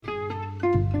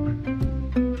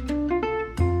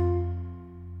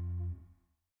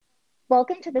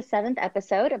Welcome to the seventh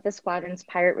episode of the Squadron's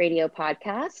Pirate Radio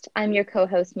podcast. I'm your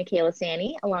co-host, Michaela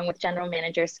Sani, along with General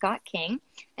Manager Scott King.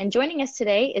 And joining us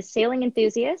today is sailing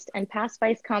enthusiast and past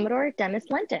Vice Commodore Dennis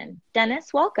Linton.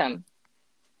 Dennis, welcome.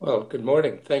 Well, good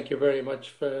morning. Thank you very much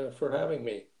for having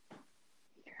me.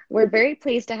 We're very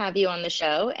pleased to have you on the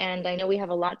show, and I know we have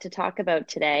a lot to talk about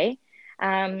today.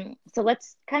 So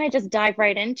let's kind of just dive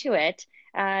right into it.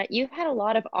 You've had a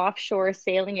lot of offshore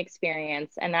sailing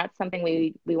experience, and that's something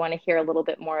we want to hear a little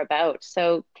bit more about.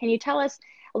 So can you tell us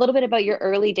a little bit about your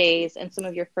early days and some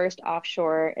of your first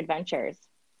offshore adventures?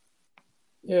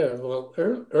 Yeah, well,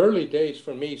 early days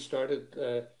for me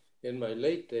started in my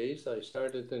late days. I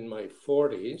started in my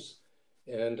 40s,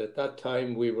 and at that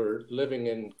time we were living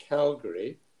in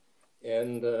Calgary.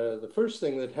 And the first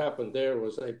thing that happened there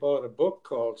was I bought a book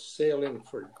called Sailing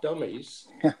for Dummies.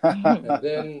 And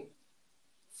then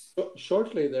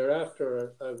shortly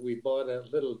thereafter, we bought a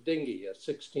little dinghy, a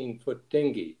 16-foot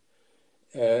dinghy.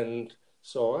 And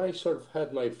so I sort of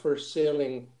had my first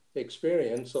sailing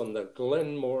experience on the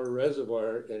Glenmore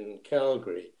Reservoir in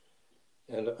Calgary.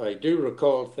 And I do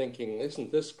recall thinking,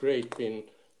 isn't this great being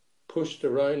pushed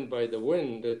around by the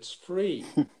wind? It's free.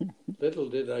 Little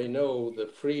did I know the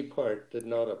free part did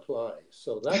not apply.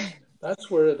 So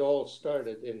that's where it all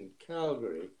started, in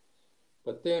Calgary.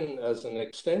 But then as an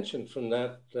extension from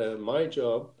that, my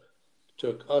job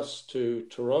took us to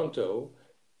Toronto.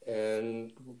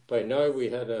 And by now we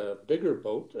had a bigger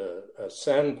boat, a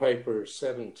Sandpiper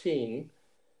 17.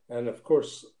 And of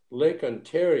course, Lake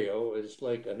Ontario is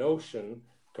like an ocean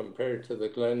compared to the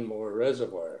Glenmore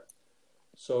Reservoir.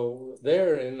 So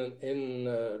there in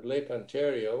Lake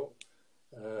Ontario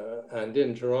and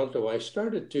in Toronto, I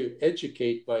started to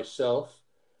educate myself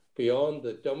beyond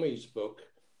the Dummies book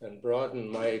and broaden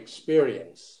my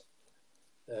experience.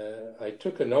 I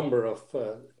took a number of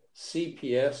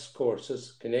CPS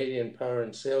courses, Canadian Power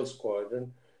and Sail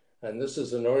Squadron, and this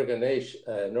is an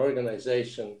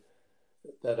organization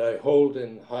that I hold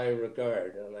in high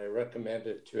regard, and I recommend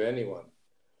it to anyone.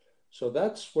 So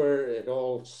that's where it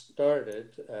all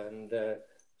started, and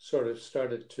sort of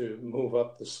started to move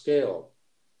up the scale.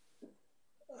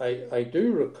 I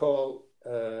do recall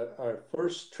our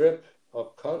first trip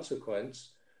of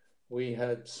consequence. We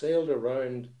had sailed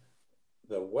around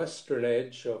the western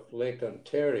edge of Lake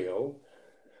Ontario,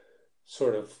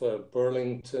 sort of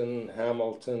Burlington,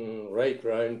 Hamilton, right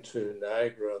round to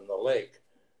Niagara-on-the-Lake,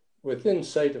 within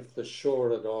sight of the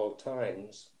shore at all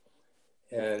times.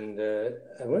 And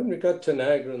when we got to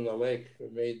Niagara-on-the-Lake, we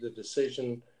made the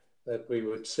decision that we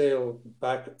would sail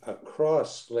back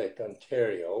across Lake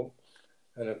Ontario.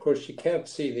 And of course, you can't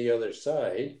see the other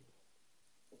side.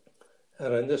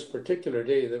 And on this particular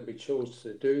day that we chose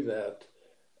to do that,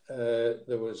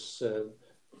 it was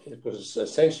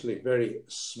essentially very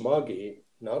smoggy,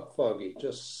 not foggy,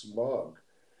 just smog.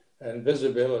 And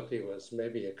visibility was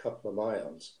maybe a couple of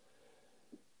miles.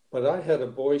 But I had a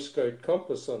Boy Scout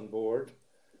compass on board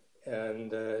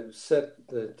and set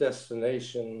the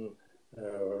destination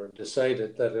or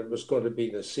decided that it was going to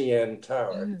be the CN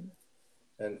Tower. Mm.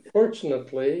 And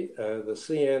fortunately, the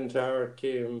CN Tower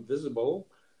came visible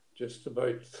just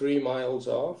about 3 miles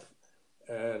off.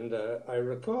 And I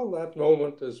recall that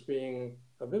moment as being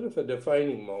a bit of a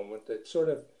defining moment. It sort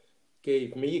of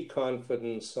gave me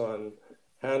confidence on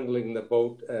handling the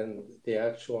boat and the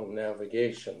actual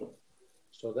navigation.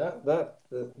 So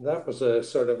that was a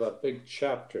sort of a big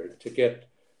chapter to get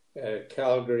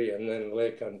Calgary and then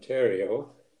Lake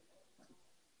Ontario.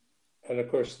 And of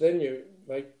course, then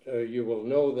you will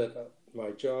know that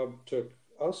my job took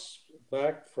us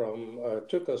from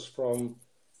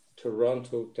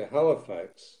Toronto to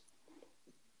Halifax.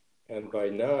 And by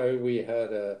now we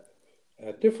had a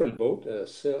different boat, a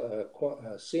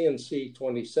CNC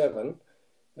 27,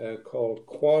 called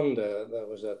Quanda, that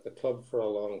was at the club for a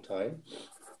long time.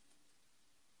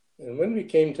 And when we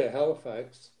came to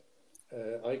Halifax,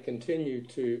 I continued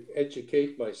to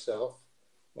educate myself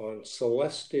on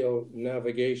celestial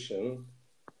navigation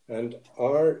and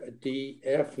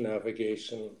RDF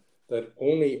navigation that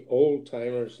only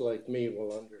old-timers like me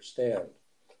will understand.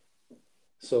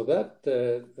 So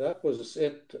that was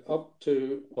it up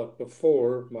to but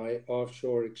before my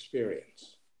offshore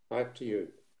experience. Back to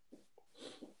you.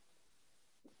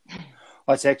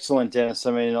 That's excellent, Dennis.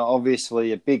 I mean,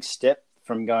 obviously a big step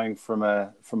from going from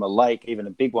a lake, even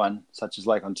a big one such as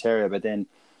Lake Ontario, but then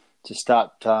to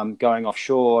start going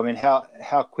offshore. I mean,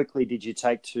 how quickly did you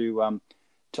take to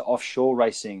offshore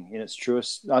racing in its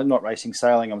truest, not racing,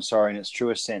 sailing, I'm sorry, in its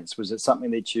truest sense? Was it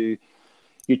something that you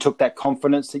took that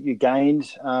confidence that you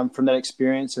gained from that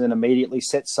experience and then immediately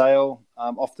set sail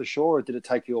off the shore, or did it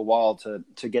take you a while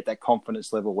to get that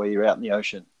confidence level where you're out in the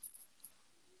ocean?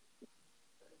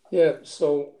 Yeah,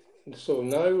 so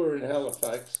now we're in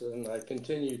Halifax, and I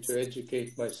continue to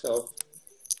educate myself.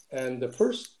 And the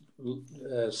first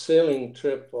sailing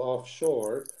trip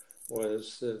offshore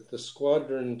was the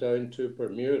squadron down to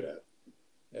Bermuda.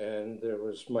 And there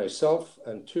was myself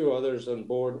and two others on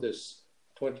board this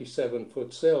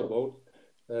 27-foot sailboat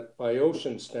that by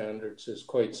ocean standards is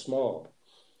quite small.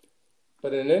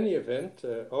 But in any event,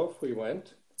 off we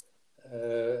went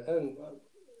and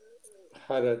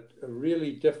had a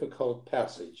really difficult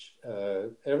passage.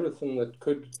 Everything that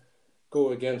could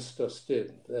go against us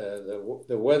did,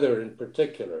 the weather in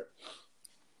particular.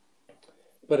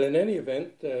 But in any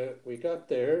event, we got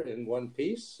there in one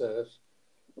piece,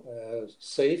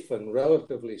 safe and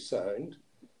relatively sound.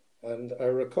 And I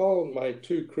recall my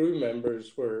two crew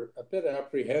members were a bit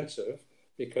apprehensive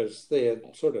because they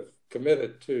had sort of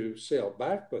committed to sail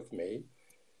back with me,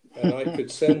 and I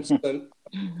could sense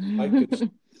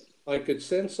I could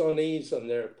sense unease on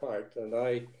their part, and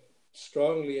I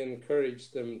strongly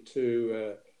encouraged them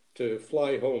to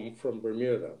fly home from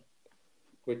Bermuda,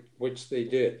 which they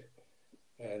did.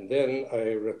 And then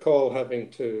I recall having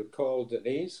to call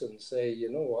Denise and say,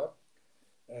 you know what,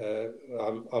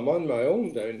 I'm on my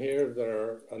own down here. There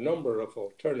are a number of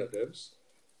alternatives,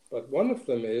 but one of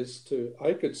them is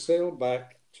I could sail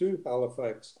back to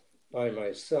Halifax by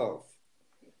myself.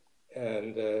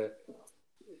 And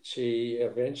she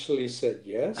eventually said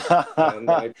yes. And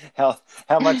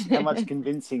how much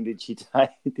convincing did she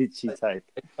take?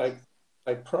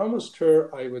 I promised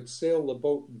her I would sail the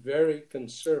boat very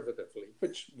conservatively,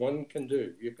 which one can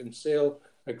do. You can sail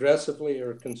aggressively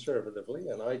or conservatively,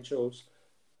 and I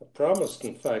promised,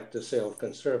 in fact, to sail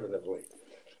conservatively,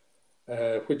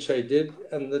 which I did.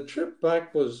 And the trip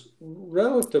back was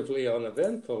relatively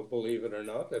uneventful, believe it or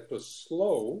not. It was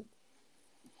slow,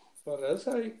 but as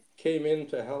I came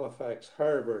into Halifax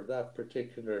Harbour that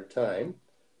particular time,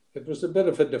 it was a bit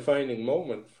of a defining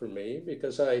moment for me,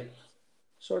 because I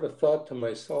sort of thought to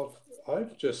myself,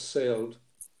 I've just sailed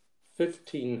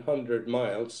 1,500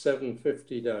 miles,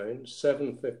 750 down,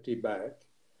 750 back.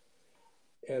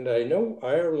 And I know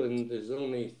Ireland is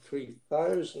only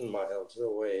 3,000 miles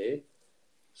away.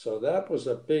 So that was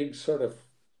a big sort of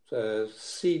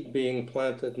seed being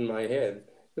planted in my head.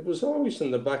 It was always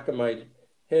in the back of my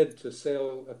head to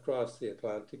sail across the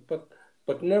Atlantic,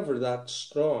 but never that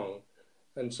strong.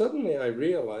 And suddenly I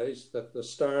realized that the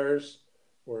stars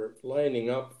were lining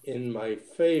up in my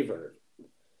favor.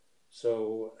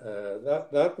 So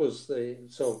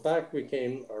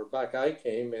back I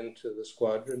came into the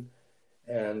squadron,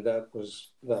 and that was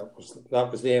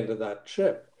the end of that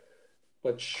trip.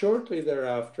 But shortly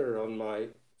thereafter, on my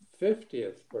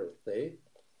 50th birthday,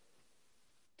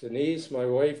 Denise, my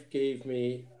wife, gave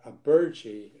me a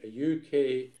burgee, a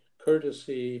UK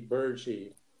courtesy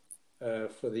burgee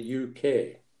for the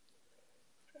UK.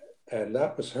 And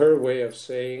that was her way of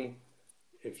saying,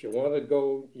 if you want to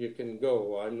go, you can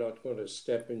go. I'm not going to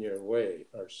step in your way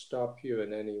or stop you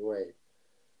in any way.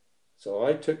 So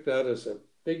I took that as a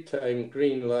big time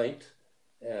green light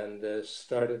and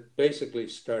started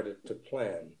to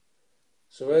plan.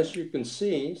 So as you can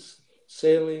see,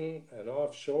 sailing and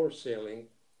offshore sailing,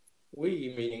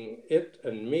 we, meaning it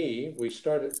and me, we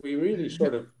really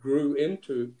sort of grew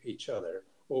into each other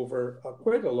over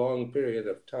quite a long period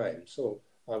of time. So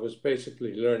I was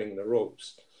basically learning the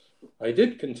ropes. I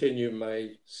did continue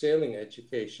my sailing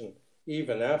education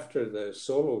even after the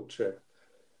solo trip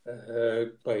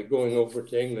by going over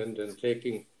to England and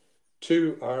taking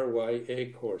 2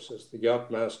 RYA courses, the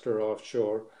Yachtmaster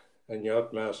Offshore and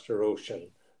Yachtmaster Ocean,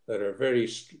 that are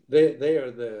they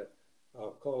are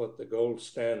I'll call it the gold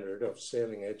standard of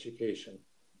sailing education.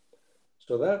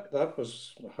 So that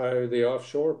was how the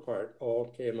offshore part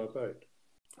all came about.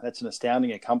 That's an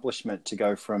astounding accomplishment to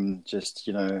go from just,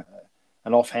 an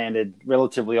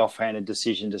relatively offhanded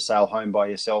decision to sail home by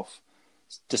yourself,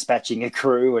 dispatching a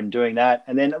crew and doing that.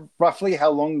 And then roughly how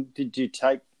long did you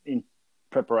take in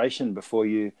preparation before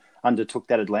you undertook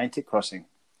that Atlantic crossing?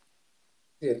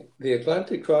 The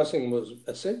Atlantic crossing was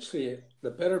essentially the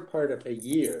better part of a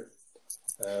year,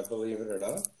 believe it or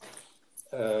not.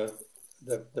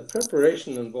 The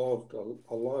preparation involved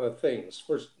a lot of things.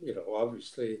 First,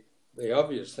 obviously, the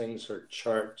obvious things are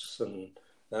charts and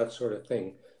that sort of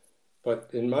thing. But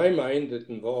in my mind, it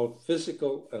involved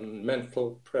physical and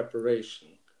mental preparation.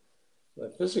 The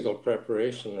physical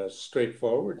preparation is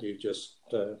straightforward. You just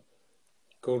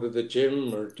go to the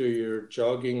gym or do your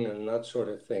jogging and that sort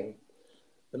of thing.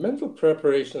 The mental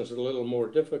preparation is a little more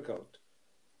difficult.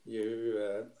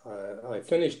 I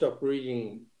finished up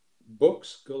reading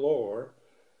books galore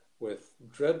with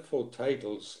dreadful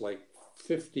titles like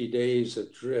 50 Days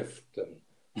Adrift and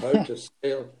how to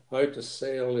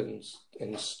sail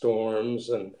in storms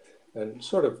and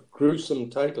sort of gruesome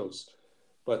titles,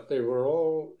 but they were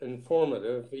all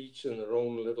informative, each in their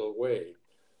own little way.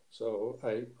 So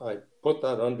I put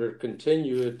that under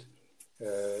continued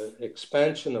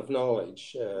expansion of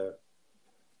knowledge.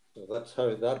 So that's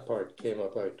how that part came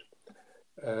about.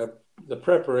 The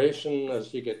preparation,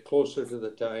 as you get closer to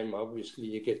the time, obviously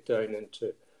you get down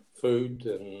into food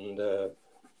and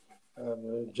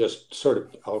just sort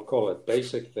of, I'll call it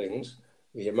basic things.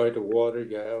 The amount of water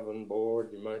you have on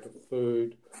board, the amount of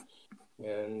food.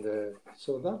 And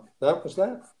so that was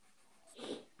that.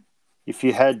 If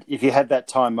you had that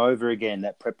time over again,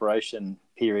 that preparation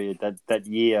period, that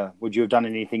year, would you have done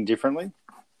anything differently?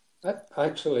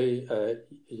 Actually,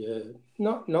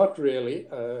 not really.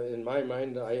 In my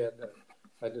mind, I had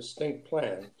a distinct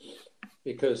plan,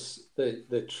 because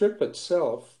the trip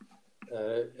itself,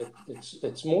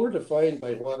 it's more defined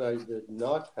by what I did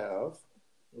not have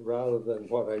rather than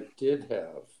what I did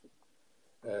have.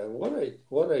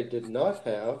 What I did not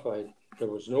have, there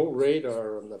was no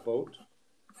radar on the boat.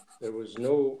 There was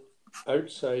no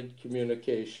outside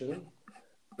communication.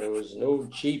 There was no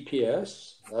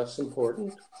GPS. That's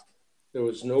important. There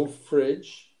was no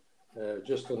fridge,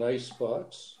 just an ice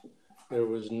box. There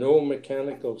was no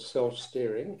mechanical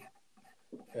self-steering,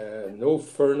 no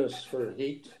furnace for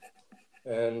heat.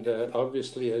 And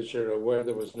obviously, as you're aware,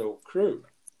 there was no crew.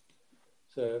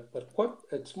 So, but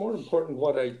it's more important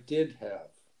what I did have.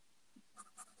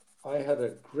 I had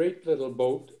a great little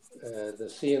boat, the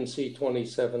CNC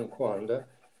 27 Quanda,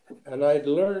 and I'd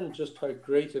learned just how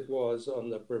great it was on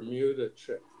the Bermuda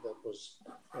trip that was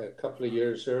a couple of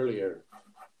years earlier.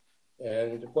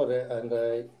 And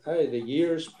I had a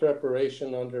year's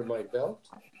preparation under my belt.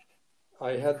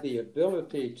 I had the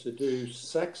ability to do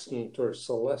sextant or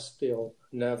celestial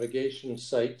navigation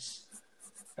sites,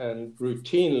 and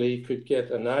routinely could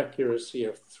get an accuracy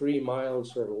of 3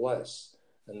 miles or less.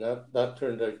 And that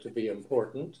turned out to be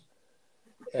important.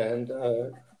 And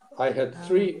I had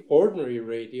 3 ordinary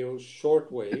radios,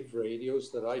 shortwave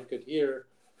radios, that I could hear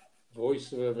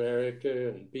Voice of America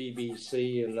and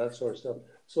BBC and that sort of stuff.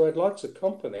 So I had lots of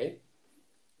company,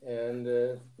 and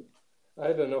I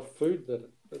had enough food that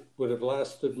would have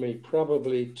lasted me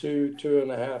probably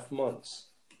 2.5 months.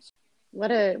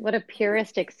 What a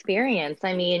purest experience.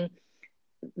 I mean,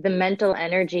 the mental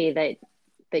energy that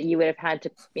you would have had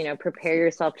to, prepare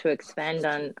yourself to expend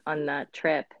on that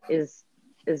trip is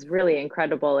really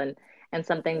incredible, and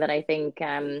something that I think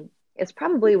is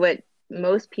probably what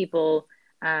most people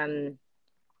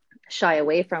shy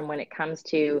away from when it comes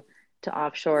to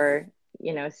offshore,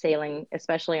 sailing,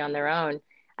 especially on their own.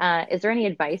 Is there any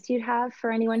advice you'd have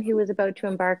for anyone who was about to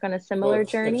embark on a similar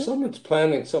journey? If someone's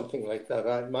planning something like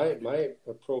that, my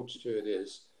approach to it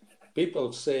is,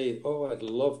 people say, "Oh, I'd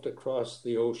love to cross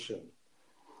the ocean,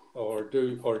 or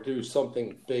do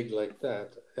something big like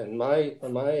that." And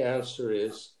my answer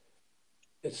is,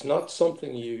 it's not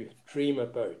something you dream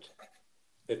about.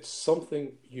 It's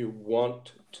something you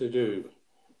want to do.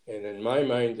 And in my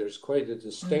mind, there's quite a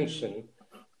distinction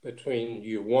between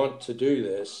you want to do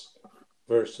this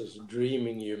versus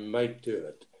dreaming you might do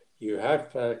it. You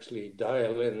have to actually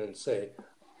dial in and say,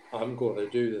 I'm going to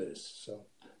do this. So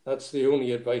that's the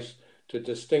only advice, to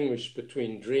distinguish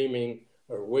between dreaming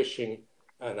or wishing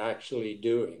and actually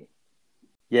doing.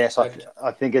 Yes,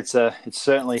 I think it's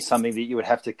certainly something that you would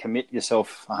have to commit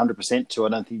yourself 100% to. I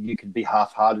don't think you could be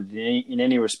half-hearted in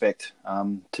any respect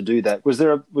to do that. Was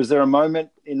there a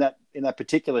moment in that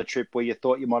particular trip where you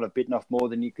thought you might have bitten off more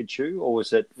than you could chew, or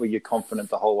were you confident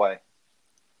the whole way?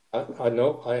 I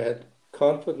know I had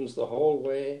confidence the whole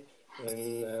way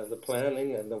in the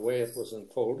planning and the way it was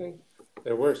unfolding.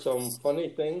 There were some funny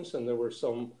things and there were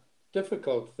some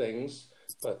difficult things,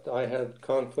 but I had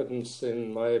confidence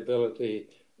in my ability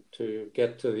to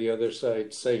get to the other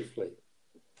side safely.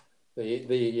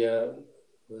 I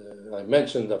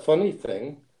mentioned the funny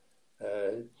thing,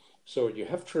 so you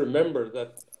have to remember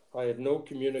that I had no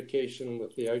communication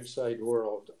with the outside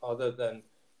world other than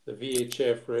the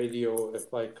VHF radio,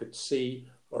 if I could see,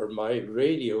 or my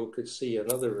radio could see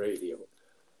another radio.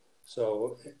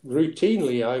 So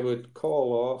routinely I would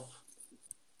call off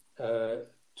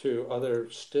to other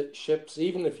ships.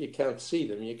 Even if you can't see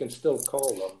them, you can still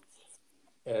call them.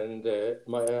 And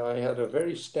I had a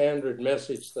very standard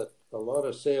message that a lot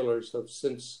of sailors have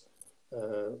since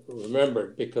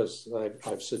remembered, because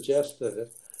I've suggested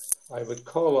it. I would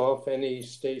call off any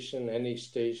station.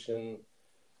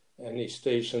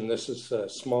 This is a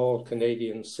small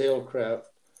Canadian sailcraft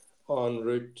en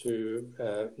route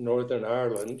to Northern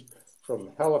Ireland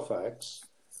from Halifax,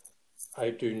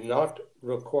 I do not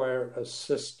require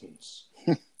assistance.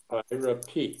 I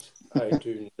repeat, I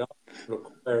do not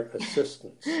require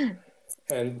assistance.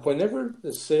 And whenever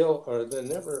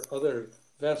whenever other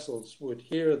vessels would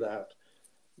hear that,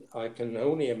 I can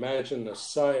only imagine a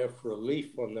sigh of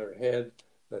relief on their head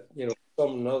that,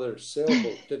 some other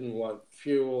sailboat didn't want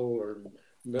fuel or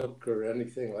milk or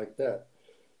anything like that.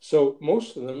 So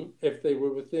most of them, if they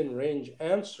were within range,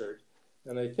 answered.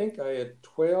 And I think I had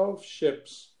 12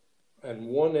 ships and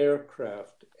 1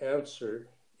 aircraft answer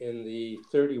in the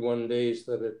 31 days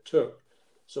that it took.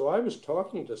 So I was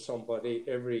talking to somebody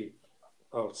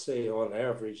I'll say on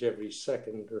average, every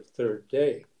second or third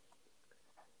day.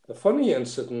 The funny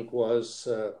incident was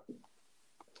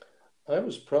I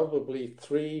was probably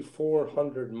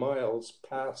 300-400 miles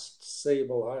past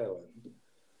Sable Island.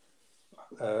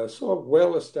 So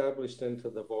well established into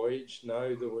the voyage.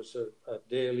 Now there was a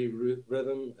daily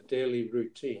rhythm, a daily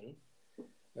routine.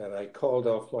 And I called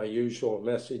off my usual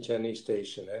message, any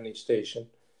station.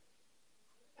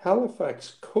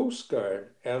 Halifax Coast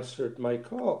Guard answered my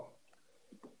call.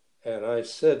 And I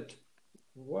said,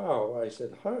 wow,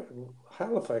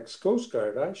 Halifax Coast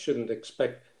Guard, I shouldn't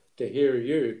expect to hear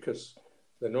you because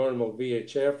the normal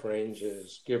VHF range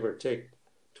is give or take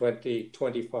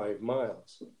 20-25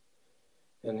 miles.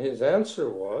 And his answer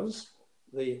was,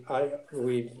 we've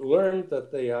learned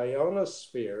that the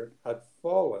ionosphere had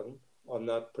fallen on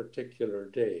that particular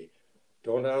day.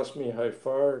 Don't ask me how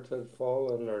far it had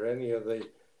fallen or any of the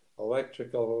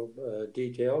electrical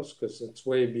details because it's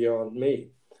way beyond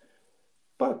me.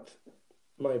 But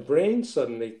my brain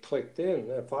suddenly clicked in.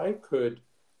 If I could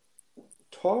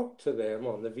talk to them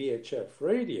on the VHF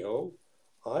radio,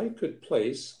 I could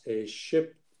place a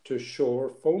ship-to-shore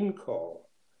phone call.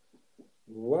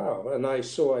 Wow. And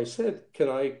so I said, can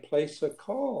I place a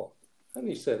call? And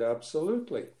he said,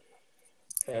 absolutely.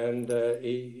 And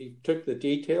he took the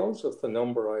details of the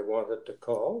number I wanted to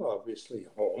call, obviously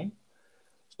home.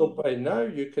 So by now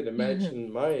you can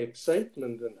imagine my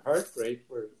excitement and heart rate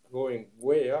were going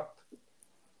way up.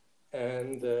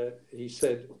 And he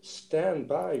said, stand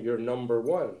by, you're number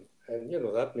 1. And,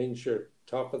 that means you're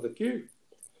top of the queue.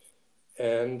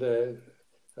 And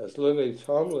as Lily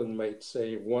Tomlin might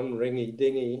say, 1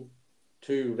 ringy-dingy,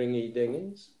 2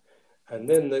 ringy-dingies. And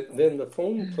then the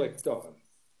phone clicked on.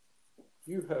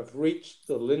 You have reached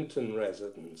the Linton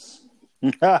residence.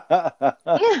 If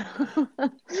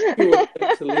you would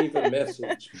like to leave a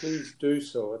message, please do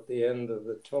so at the end of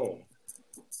the tone.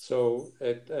 So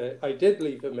I did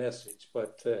leave a message,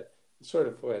 but it sort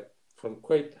of went from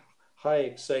quite high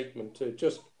excitement to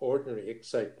just ordinary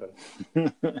excitement.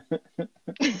 That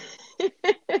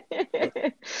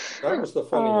was the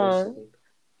funny incident.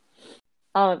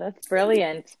 Oh, that's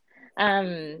brilliant.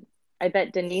 I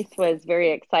bet Denise was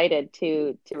very excited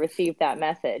to receive that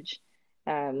message,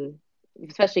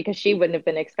 especially because she wouldn't have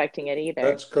been expecting it either.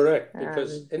 That's correct,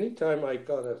 because anytime I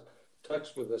got in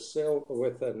touch with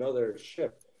another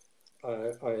ship,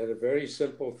 I had a very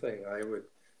simple thing. I would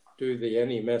do the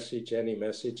any message, any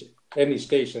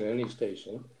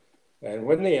station. And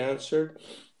when they answered,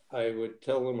 I would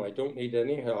tell them I don't need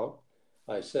any help.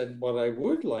 I said, what I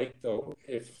would like, though,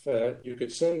 if you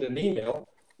could send an email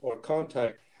or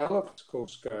contact Halifax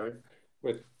Coast Guard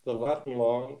with the Latin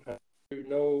long,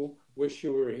 wish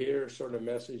you were here sort of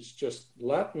message, just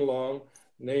Latin long,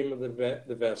 name of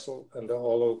the vessel, and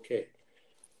all okay.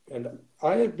 And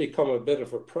I had become a bit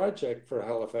of a project for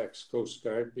Halifax Coast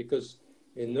Guard because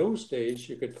in those days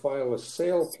you could file a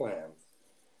sail plan.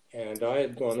 And I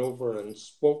had gone over and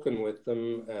spoken with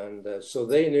them, and so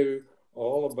they knew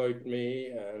all about me.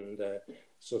 And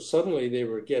so suddenly they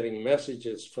were getting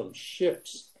messages from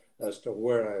ships as to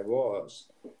where I was.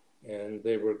 And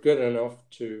they were good enough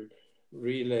to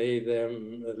relay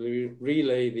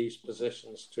these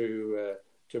positions to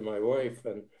my wife.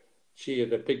 And she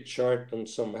had a big chart and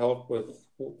some help with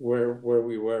where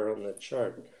we were on the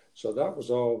chart. So that was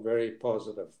all very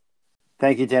positive.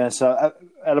 Thank you, Dennis. Out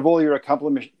of all your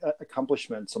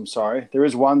accomplishments, there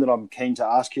is one that I'm keen to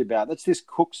ask you about. That's this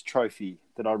Cook's Trophy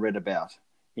that I read about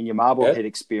in your Marblehead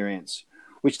experience,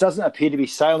 which doesn't appear to be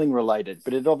sailing related,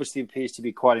 but it obviously appears to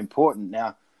be quite important.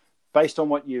 Now, based on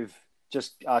what you've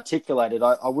just articulated,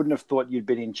 I wouldn't have thought you'd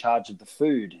been in charge of the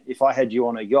food. If I had you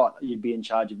on a yacht, you'd be in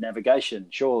charge of navigation,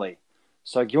 surely.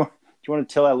 So do you want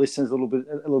to tell our listeners a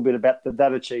little bit about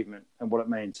that achievement and what it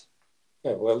means?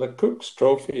 Yeah, well, the Cook's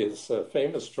Trophy is a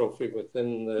famous trophy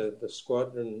within the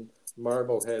squadron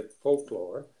Marblehead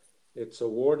folklore. It's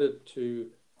awarded to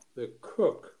the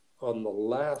cook on the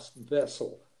last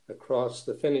vessel across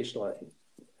the finish line.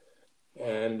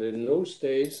 And in those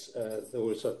days, there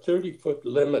was a 30-foot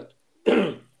limit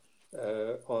on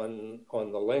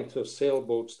the length of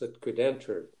sailboats that could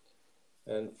enter.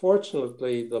 And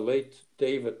fortunately, the late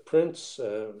David Prince,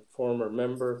 former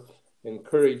member,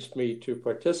 encouraged me to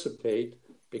participate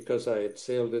because I had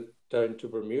sailed it down to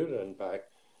Bermuda and back.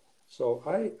 So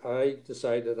I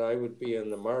decided I would be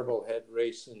in the Marblehead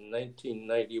race in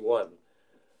 1991,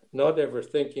 not ever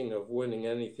thinking of winning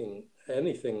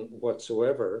anything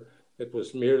whatsoever. It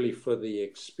was merely for the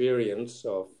experience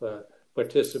of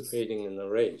participating in the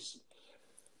race.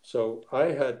 So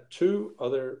I had two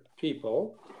other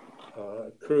people,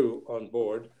 crew on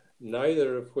board,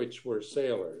 neither of which were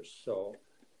sailors. So,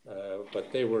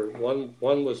 but they were one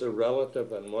was a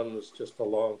relative and one was just a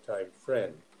longtime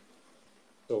friend.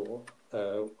 So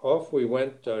off we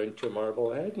went down to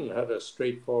Marblehead and had a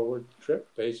straightforward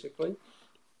trip, basically,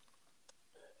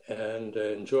 and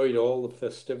enjoyed all the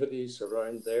festivities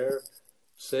around there.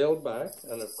 Sailed back,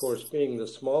 and of course, being the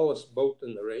smallest boat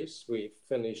in the race, we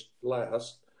finished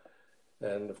last.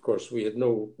 And of course, we had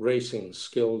no racing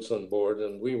skills on board,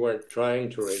 and we weren't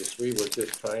trying to race. We were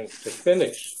just trying to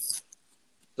finish.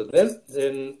 So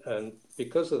then, and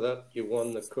because of that, you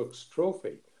won the Cook's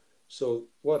Trophy. So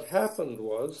what happened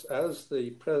was, as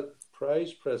the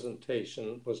prize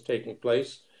presentation was taking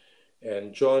place,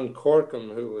 and John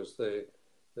Corkum, who was the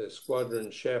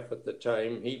squadron chef at the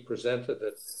time, he presented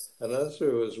it. And as I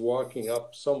was walking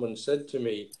up, someone said to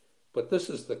me, "But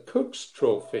this is the Cook's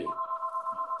Trophy."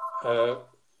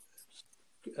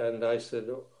 And I said,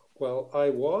 "Well,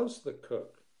 I was the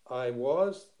cook, I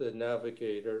was the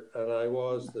navigator, and I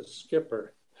was the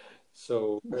skipper."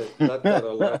 So that got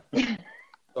a laugh.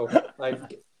 So I've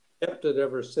kept it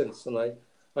ever since. And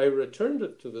I returned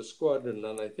it to the squadron,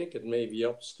 and I think it may be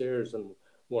upstairs in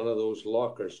one of those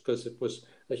lockers, because it was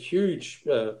a huge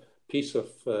piece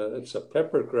of, it's a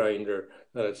pepper grinder,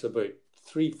 and it's about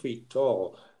 3 feet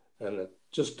tall, and it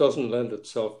just doesn't lend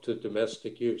itself to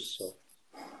domestic use. So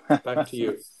back to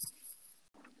you.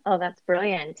 Oh, that's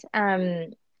brilliant.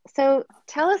 So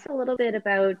tell us a little bit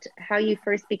about how you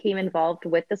first became involved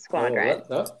with the squadron.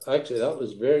 Actually, that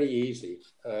was very easy.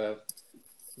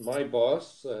 My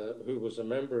boss, who was a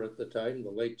member at the time,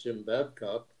 the late Jim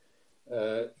Babcock,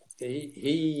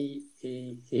 he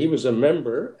was a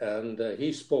member, and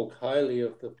he spoke highly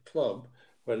of the club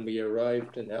when we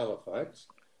arrived in Halifax.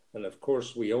 And of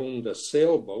course, we owned a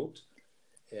sailboat,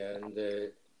 and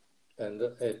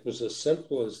it was as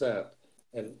simple as that.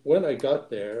 And when I got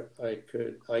there,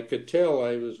 I could tell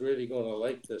I was really going to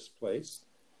like this place.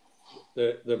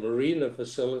 The marina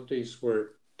facilities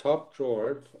were top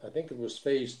drawer. I think it was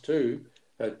phase 2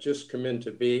 had just come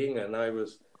into being, and I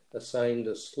was assigned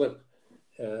a slip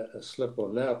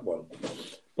on that one.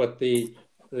 But the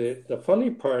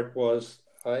funny part was,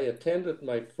 I attended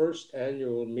my first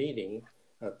annual meeting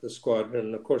at the squadron.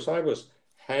 And of course, I was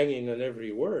hanging on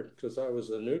every word because I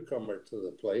was a newcomer to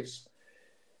the place.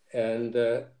 And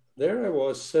there I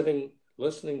was sitting,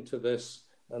 listening to this,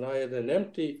 and I had an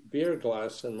empty beer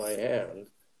glass in my hand.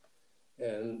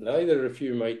 And neither of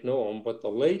you might know him, but the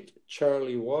late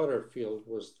Charlie Waterfield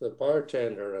was the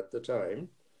bartender at the time.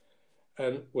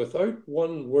 And without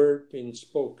one word being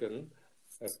spoken,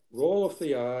 a roll of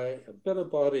the eye, a bit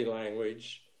of body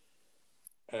language,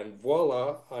 and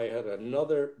voila, I had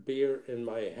another beer in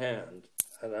my hand.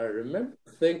 And I remember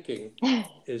thinking,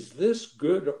 is this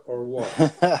good or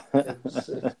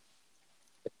what?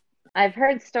 I've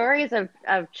heard stories of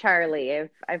Charlie.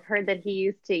 I've heard that he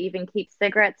used to even keep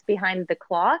cigarettes behind the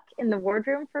clock in the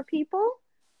wardroom for people.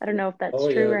 I don't know if that's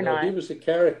true or not. He was a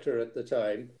character at the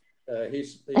time.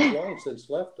 He's long since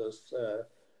left us,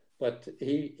 but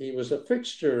he was a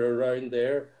fixture around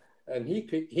there, and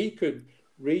he could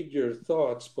read your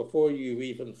thoughts before you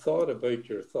even thought about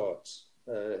your thoughts.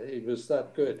 He was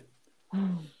that good.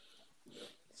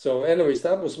 So anyways,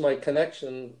 that was my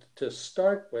connection to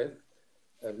start with.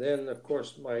 And then, of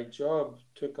course, my job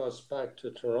took us back to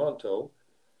Toronto,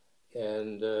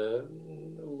 and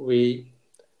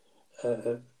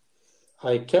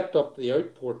I kept up the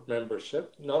Outport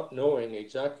membership, not knowing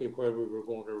exactly where we were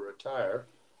going to retire,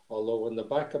 although in the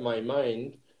back of my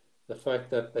mind, the fact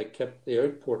that they kept the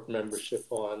Outport membership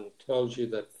on tells you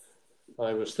that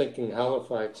I was thinking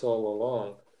Halifax all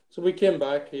along. So we came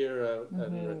back here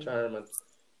in retirement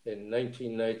in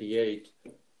 1998.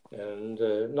 And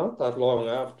not that long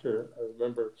after, I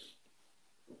remember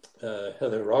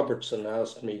Heather Robertson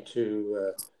asked me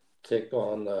to take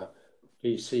on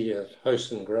PC at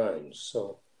House and Grounds.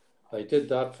 So I did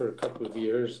that for a couple of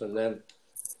years, and then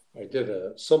I did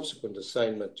a subsequent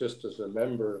assignment just as a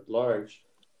member at large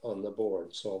on the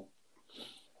board. So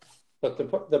But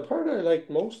the part I liked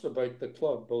most about the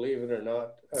club, believe it or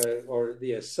not, or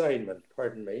the assignment,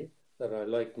 pardon me, that I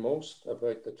liked most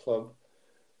about the club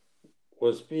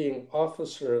was being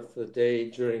officer of the day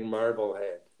during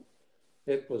Marblehead.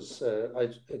 It was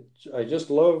I just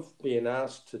love being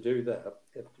asked to do that.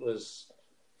 It was,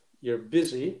 you're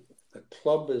busy. The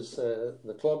club is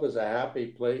a happy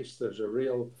place. There's a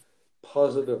real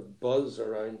positive buzz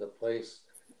around the place,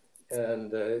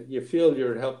 and you feel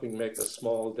you're helping make a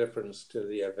small difference to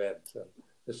the event. And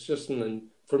it's just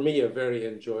for me a very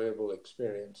enjoyable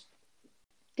experience.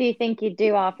 Do you think you'd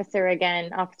do officer of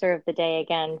the day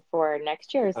again for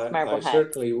next year's Marblehead? I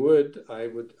certainly would.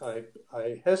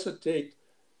 I hesitate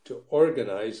to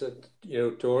organize it,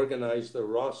 to organize the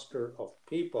roster of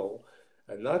people.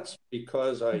 And that's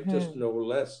because I just know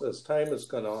less. As time has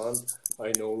gone on,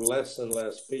 I know less and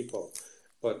less people.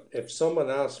 But if someone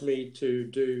asks me to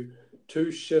do 2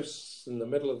 shifts in the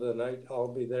middle of the night, I'll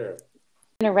be there.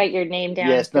 I'm going to write your name down.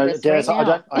 Yes, no, Dennis,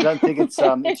 right I don't think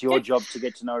it's your job to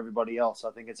get to know everybody else. I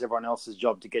think it's everyone else's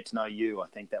job to get to know you. I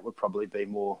think that would probably be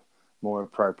more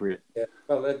appropriate. Yeah.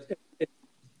 Well,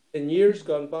 in years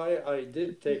gone by, I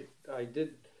did take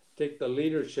the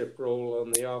leadership role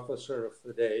on the officer of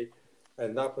the day,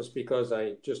 and that was because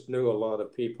I just knew a lot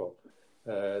of people.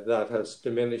 That has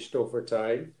diminished over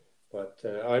time, but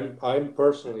I'm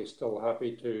personally still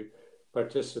happy to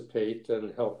participate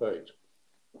and help out.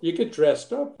 You get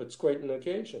dressed up. It's quite an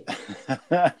occasion.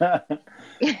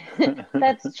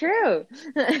 That's true.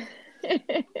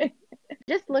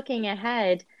 Just looking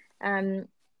ahead,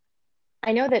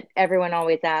 I know that everyone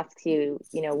always asks you,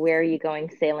 where are you going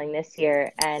sailing this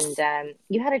year? And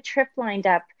you had a trip lined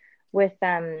up with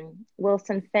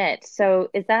Wilson Fit. So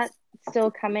is that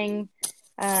still coming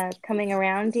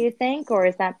around, do you think, or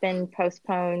has that been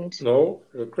postponed? No,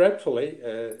 regretfully,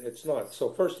 it's not. So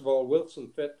first of all,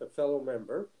 Wilson Fit, a fellow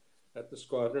member at the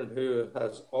squadron who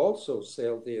has also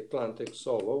sailed the Atlantic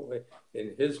solo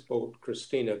in his boat,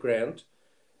 Christina Grant.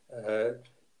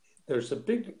 There's a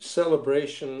big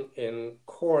celebration in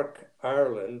Cork,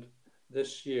 Ireland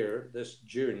this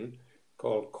June,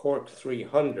 called Cork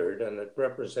 300, and it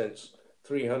represents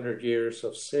 300 years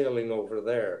of sailing over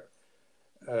there.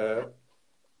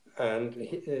 And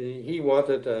he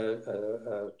wanted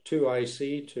a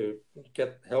 2IC to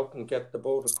help him get the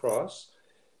boat across.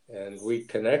 And we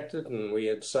connected and we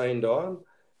had signed on.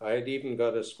 I had even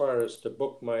got as far as to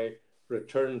book my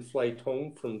return flight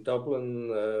home from Dublin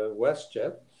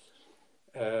WestJet.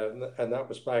 And that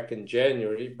was back in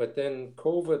January. But then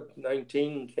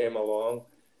COVID-19 came along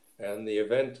and the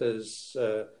event is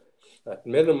at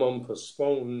minimum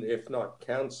postponed, if not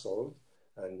cancelled.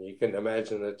 And you can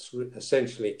imagine it's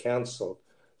essentially cancelled.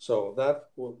 So that,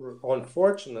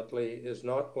 unfortunately, is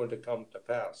not going to come to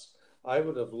pass. I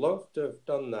would have loved to have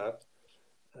done that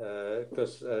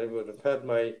because I would have had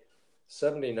my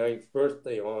 79th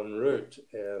birthday en route,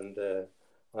 and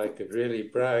I could really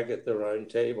brag at the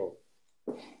round table.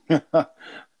 Yes,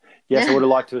 I would have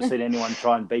liked to have seen anyone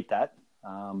try and beat that.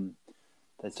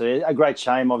 That's a great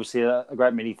shame. Obviously, a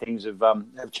great many things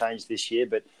have changed this year,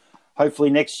 but hopefully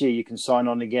next year you can sign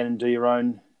on again and do your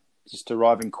own, just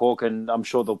arrive in Cork, and I'm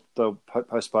sure they'll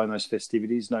postpone those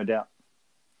festivities, no doubt.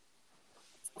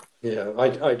 Yeah,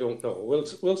 I don't know.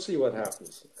 We'll see what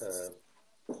happens.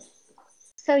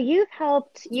 So you've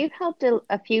helped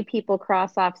a few people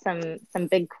cross off some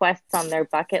big quests on their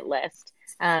bucket list,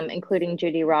 including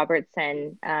Judy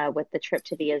Robertson with the trip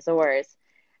to the Azores.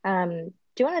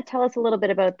 Do you want to tell us a little bit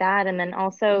about that, and then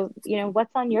also,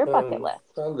 what's on your bucket list?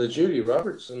 Well, the Judy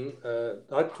Robertson,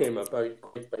 that came about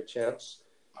quite by chance.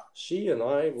 She and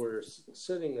I were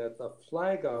sitting at the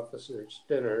flag officers'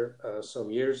 dinner some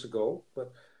years ago,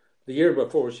 but the year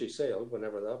before she sailed,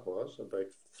 whenever that was, about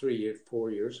 4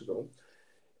 years ago.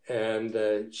 And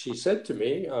she said to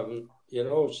me,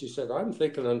 she said, I'm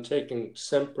thinking on taking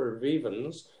Semper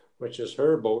Vivens, which is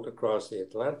her boat across the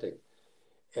Atlantic.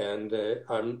 And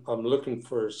I'm looking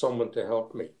for someone to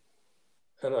help me.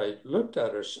 And I looked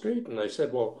at her straight and I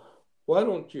said, well, why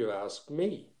don't you ask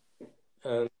me?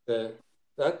 And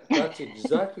that's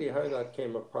exactly how that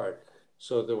came apart.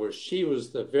 So she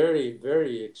was the very,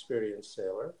 very experienced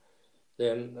sailor.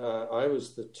 Then I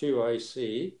was the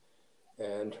 2IC,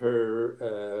 and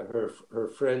her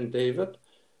friend David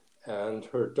and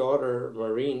her daughter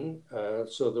Maureen.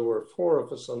 So there were 4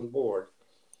 of us on board.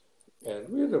 And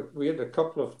we had a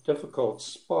couple of difficult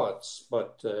spots,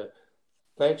 but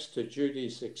thanks to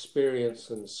Judy's experience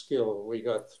and skill, we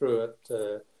got through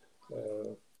it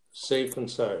safe and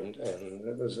sound. And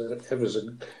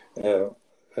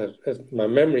my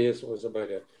memory is it was about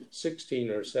a 16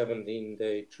 or 17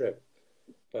 day trip.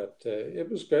 But it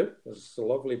was good. It was a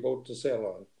lovely boat to sail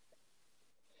on.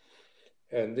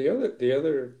 And the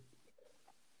other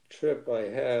trip I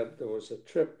had, there was a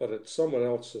trip, but it's someone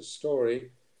else's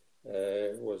story.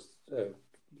 Was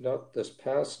not this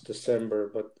past December,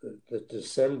 but the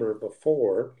December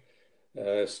before.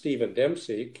 Stephen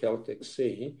Dempsey, Celtic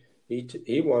Sea,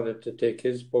 he wanted to take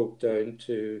his boat down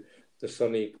to the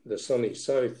sunny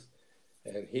south,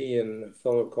 and he and a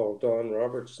fellow called Don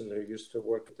Robertson, who used to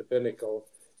work at the Binnacle,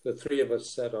 the three of us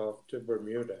set off to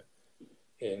Bermuda,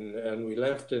 and we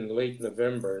left in late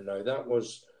November. Now that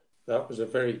was a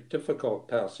very difficult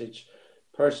passage,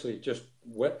 partially just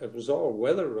it was all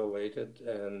weather related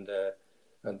and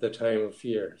the time of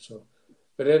year. So,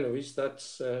 but anyways,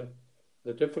 that's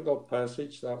the difficult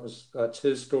passage. That's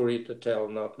his story to tell,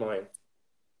 not mine.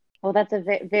 Well, that's a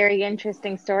very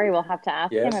interesting story. We'll have to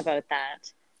ask him Yes. about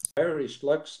that. Irish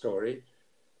luck story.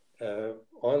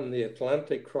 On the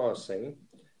Atlantic crossing,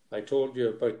 I told you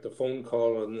about the phone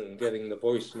call and getting the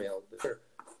voicemail.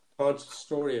 The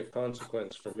story of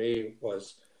consequence for me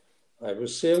was I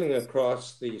was sailing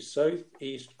across the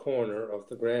southeast corner of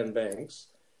the Grand Banks,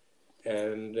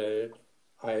 and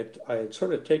I had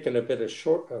sort of taken a bit of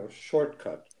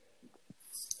shortcut.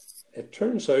 It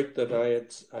turns out that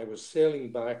I was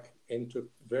sailing back into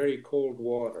very cold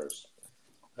waters.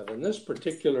 And on this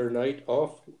particular night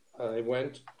off, I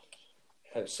went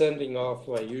sending off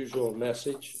my usual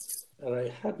message, and I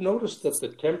had noticed that the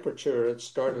temperature had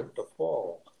started to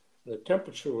fall. The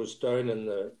temperature was down in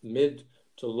the mid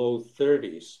to low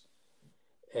 30s,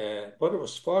 but it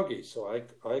was foggy, so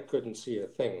I couldn't see a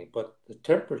thing. But the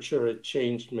temperature had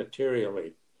changed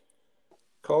materially.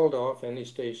 Called off any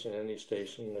station,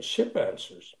 the ship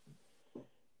answers.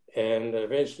 And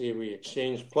eventually we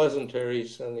exchanged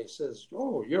pleasantries, and he says,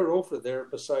 "Oh, you're over there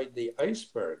beside the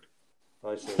iceberg."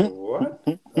 I said, "What?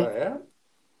 I am?"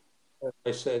 And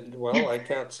I said, "Well, I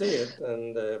can't see it,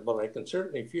 but I can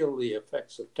certainly feel the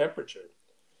effects of temperature."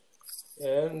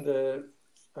 And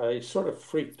I sort of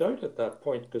freaked out at that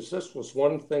point, because this was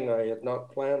one thing I had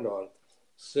not planned on,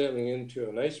 sailing into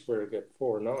an iceberg at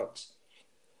 4 knots.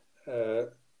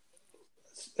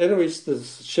 Anyways, the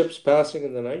ships passing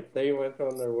in the night, they went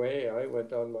on their way, I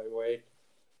went on my way.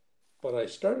 But I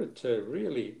started to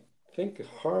really think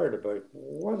hard about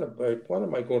what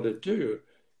am I going to do?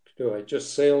 Do I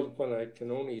just sail when I can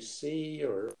only see,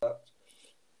 or what?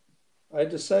 I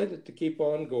decided to keep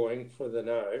on going for the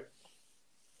now.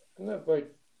 And about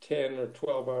 10 or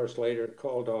 12 hours later,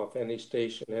 called off any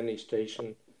station,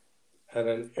 and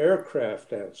an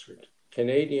aircraft answered,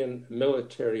 Canadian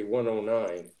Military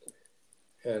 109.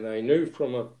 And I knew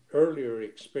from an earlier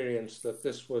experience that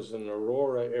this was an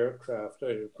Aurora aircraft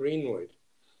out of Greenwood.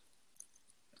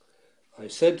 I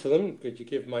said to them, "Could you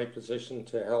give my position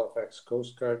to Halifax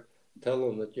Coast Guard? Tell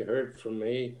them that you heard from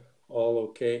me, all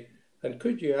okay. And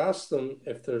could you ask them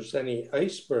if there's any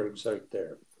icebergs out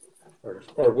there?"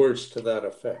 Or words to that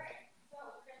effect.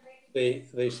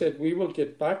 They said, "We will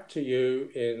get back to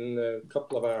you in a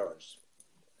couple of hours."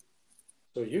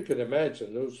 So you can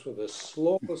imagine those were the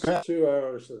slowest 2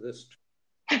 hours of this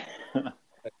trip.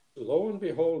 Lo and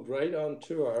behold, right on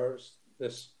 2 hours,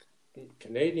 this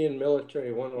Canadian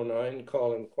Military 109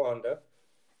 calling Quanda.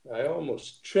 I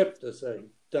almost tripped as I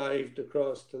dived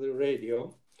across to the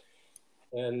radio.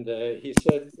 And he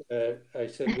said, I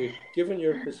said, "We've given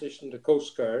your position to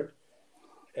Coast Guard,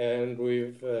 and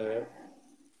we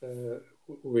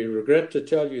regret to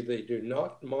tell you they do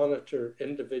not monitor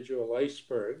individual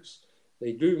icebergs.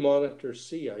 They do monitor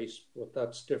sea ice, but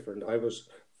that's different. I was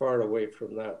far away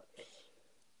from that."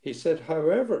 He said,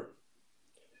 "However,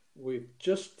 we've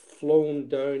just flown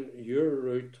down your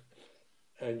route,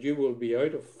 and you will be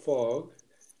out of fog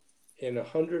in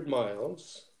 100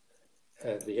 miles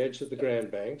at the edge of the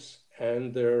Grand Banks,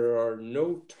 and there are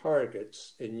no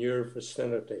targets in your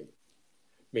vicinity,"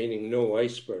 meaning no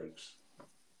icebergs.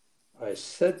 I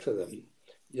said to them,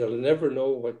 "You'll never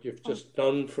know what you've just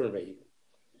done for me."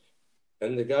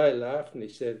 And the guy laughed and he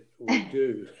said, "We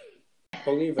do.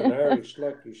 Believe in Irish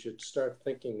luck, you should start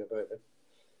thinking about it."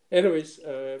 Anyways,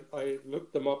 I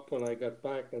looked them up when I got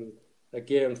back and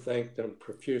again thanked them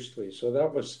profusely. So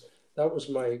that was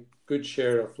my good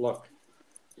share of luck.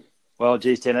 Well,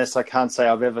 geez, Dennis, I can't say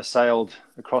I've ever sailed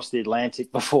across the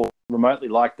Atlantic before remotely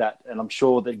like that. And I'm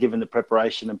sure that given the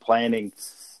preparation and planning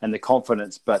and the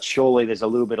confidence, but surely there's a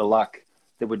little bit of luck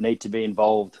that would need to be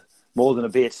involved, more than a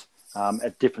bit,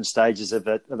 at different stages of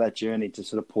that journey to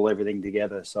sort of pull everything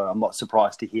together. So I'm not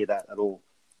surprised to hear that at all.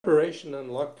 Preparation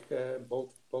and luck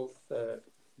both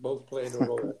played a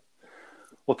role.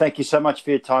 Well, thank you so much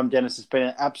for your time, Dennis. It's been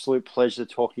an absolute pleasure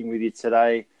talking with you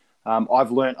today.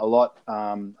 I've learnt a lot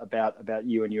about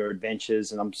you and your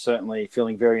adventures, and I'm certainly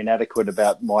feeling very inadequate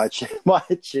about my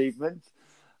achievements.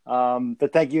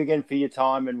 But thank you again for your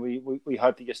time, and we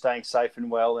hope that you're staying safe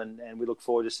and well, and we look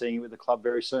forward to seeing you with the club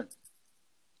very soon.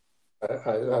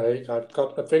 I've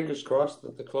got my fingers crossed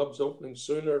that the club's opening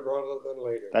sooner rather than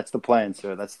later. That's the plan,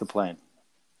 sir. That's the plan.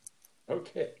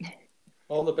 Okay.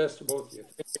 All the best to both of you.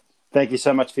 Thank you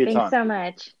so much for your time. Thanks so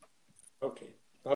much.